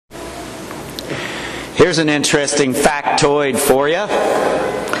Here's an interesting factoid for you.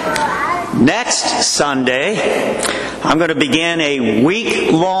 Next Sunday, I'm going to begin a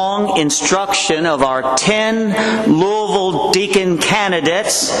week-long instruction of our 10 Louisville deacon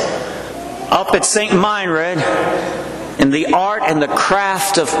candidates up at St. Meinrad in the art and the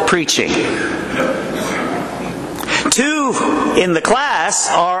craft of preaching. 2 in the class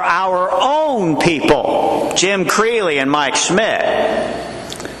are our own people, Jim Creeley and Mike Schmidt.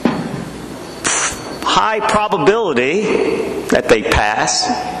 High probability that they pass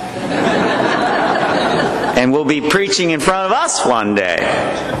and will be preaching in front of us one day.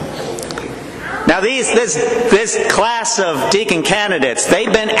 Now this class of deacon candidates,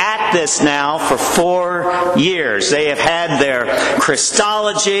 they've been at this now for 4 years. They have had their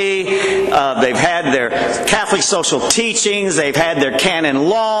Christology, they've had their Catholic social teachings, they've had their canon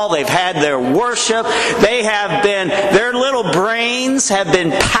law, they've had their worship. Their little brains have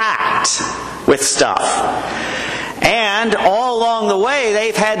been packed with stuff. And all along the way,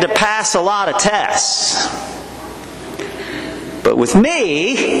 they've had to pass a lot of tests. But with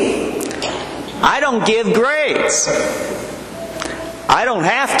me, I don't give grades. I don't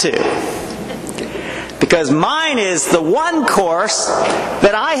have to. Because mine is the one course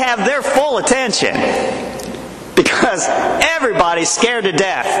that I have their full attention. Because everybody's scared to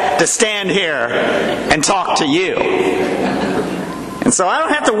death to stand here and talk to you. And so I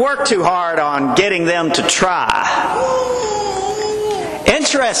don't have to work too hard on getting them to try.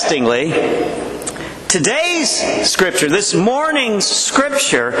 Interestingly, today's scripture, this morning's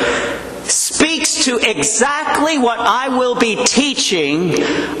scripture, speaks to exactly what I will be teaching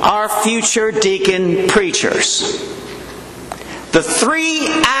our future deacon preachers. The 3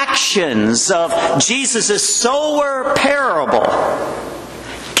 actions of Jesus' sower parable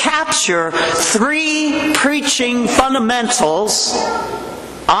capture 3 preaching fundamentals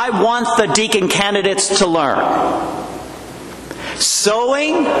I want the deacon candidates to learn.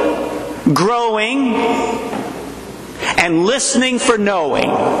 Sowing, growing, and listening for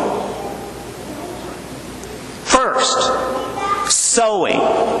knowing. First, sowing.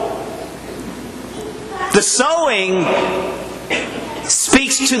 The sowing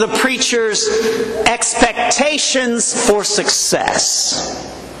speaks to the preacher's expectations for success.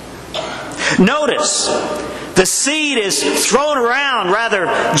 Notice, the seed is thrown around rather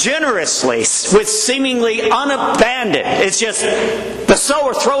generously with seemingly unabandoned. It's just, the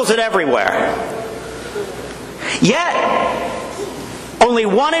sower throws it everywhere. Yet, only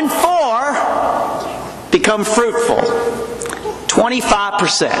 1 in 4 become fruitful.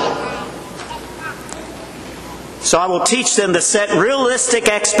 25%. So I will teach them to set realistic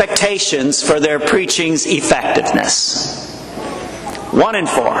expectations for their preaching's effectiveness. 1 in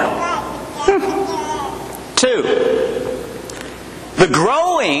 4. 2. The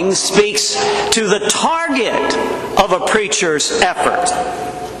growing speaks to the target of a preacher's effort.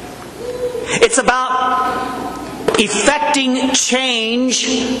 It's about effecting change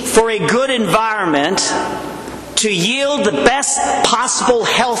for a good environment to yield the best possible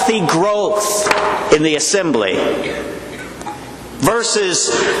healthy growth in the assembly versus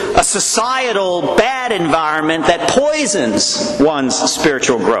a societal bad environment that poisons one's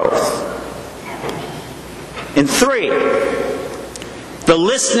spiritual growth. And 3, the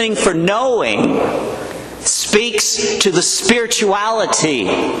listening for knowing speaks to the spirituality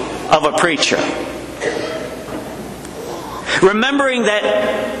of a preacher. Remembering that,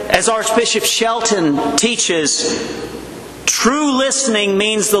 as Archbishop Shelton teaches, true listening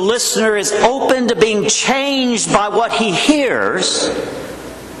means the listener is open to being changed by what he hears.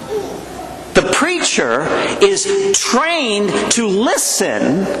 The preacher is trained to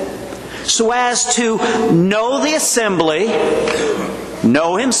listen so as to know the assembly,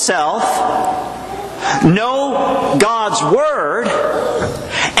 know himself, know God's Word,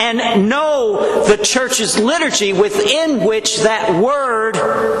 and know the church's liturgy within which that Word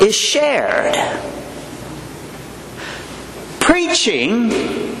is shared. Preaching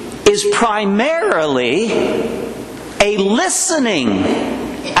is primarily a listening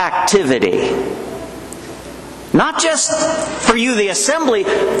activity. Not just for you, the assembly,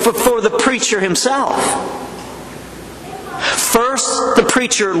 for the preacher himself. First, the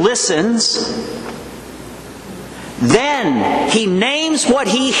preacher listens. Then, he names what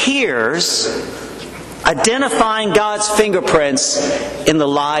he hears, identifying God's fingerprints in the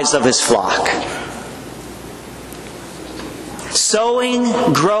lives of his flock.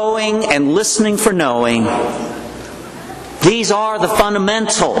 Sowing, growing, and listening for knowing. These are the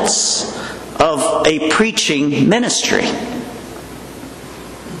fundamentals of a preaching ministry.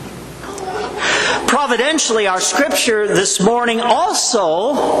 Providentially, our scripture this morning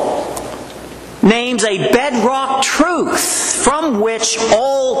also names a bedrock truth from which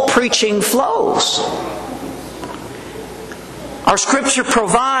all preaching flows. Our Scripture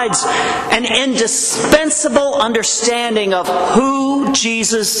provides an indispensable understanding of who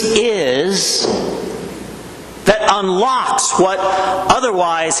Jesus is that unlocks what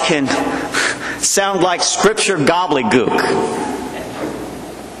otherwise can sound like Scripture gobbledygook.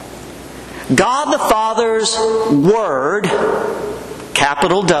 God the Father's Word,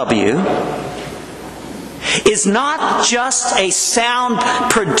 capital W, is not just a sound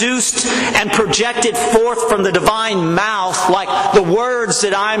produced and projected forth from the divine mouth like the words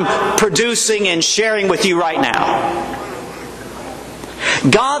that I'm producing and sharing with you right now.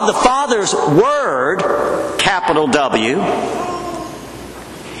 God the Father's Word, capital W,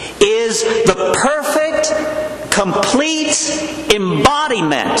 is the perfect, complete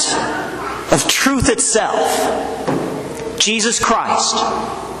embodiment of truth itself. Jesus Christ,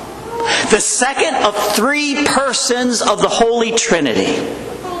 the second of three persons of the Holy Trinity.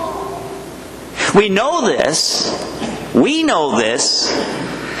 We know this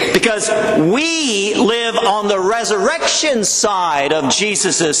because we live on the resurrection side of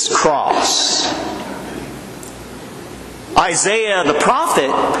Jesus' cross. Isaiah the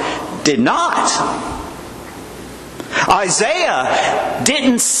prophet did not. Isaiah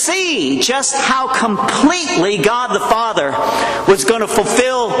didn't see just how completely God the Father was going to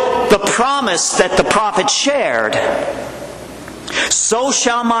fulfill the promise that the prophet shared. So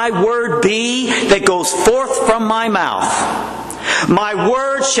shall my word be that goes forth from my mouth. My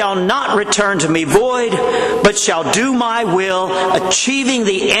word shall not return to me void, but shall do my will, achieving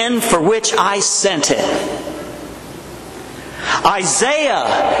the end for which I sent it.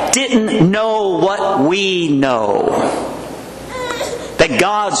 Isaiah didn't know what we know. That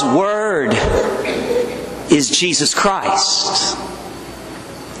God's Word is Jesus Christ.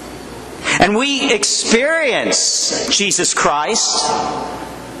 And we experience Jesus Christ,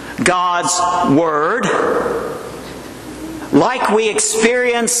 God's Word, like we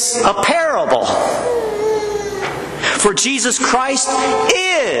experience a parable. For Jesus Christ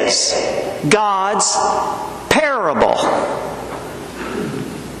is God's parable.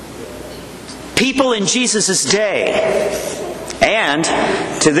 People in Jesus' day, and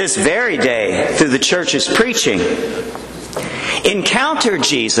to this very day through the church's preaching, encounter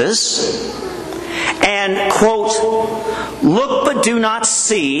Jesus and, quote, look but do not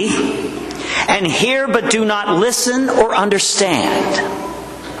see, and hear but do not listen or understand.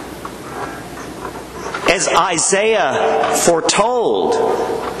 As Isaiah foretold,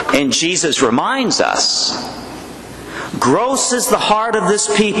 and Jesus reminds us, gross is the heart of this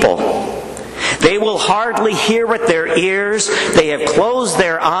people. They will hardly hear with their ears. They have closed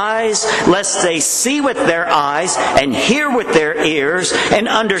their eyes, lest they see with their eyes, and hear with their ears, and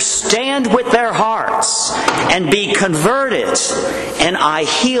understand with their hearts, and be converted, and I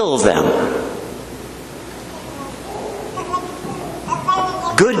heal them.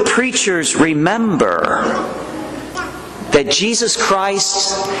 Good preachers remember that Jesus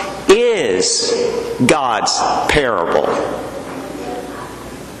Christ is God's parable.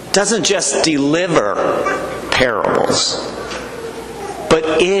 Doesn't just deliver parables,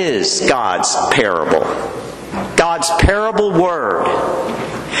 but is God's parable. God's parable word.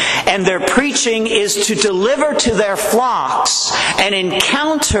 And their preaching is to deliver to their flocks an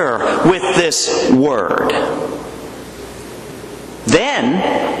encounter with this word.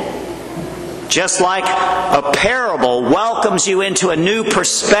 Then, just like a parable welcomes you into a new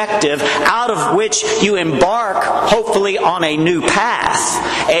perspective out of which you embark, hopefully, on a new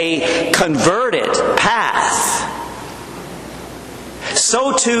path, a converted path.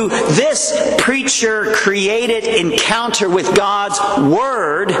 So too, this preacher-created encounter with God's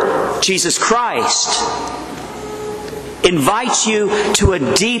Word, Jesus Christ, invites you to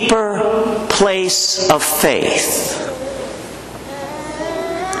a deeper place of faith.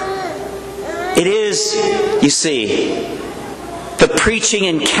 It is, you see, the preaching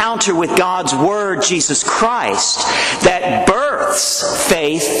encounter with God's Word, Jesus Christ, that births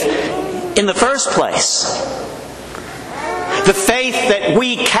faith in the first place. The faith that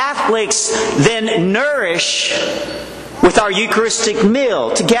we Catholics then nourish with our Eucharistic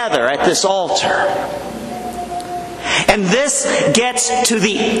meal together at this altar. And this gets to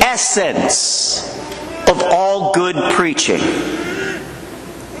the essence of all good preaching.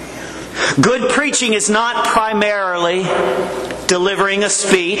 Good preaching is not primarily delivering a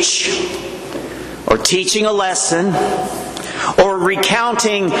speech, or teaching a lesson, or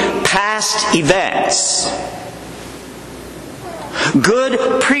recounting past events.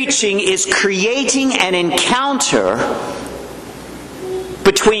 Good preaching is creating an encounter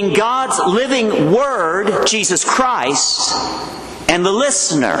between God's living Word, Jesus Christ, and the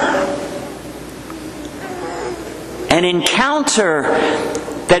listener. An encounter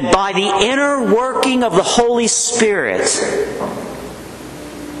that by the inner working of the Holy Spirit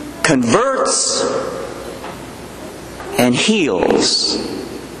converts and heals.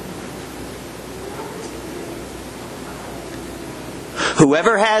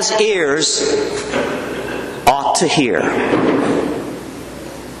 Whoever has ears ought to hear.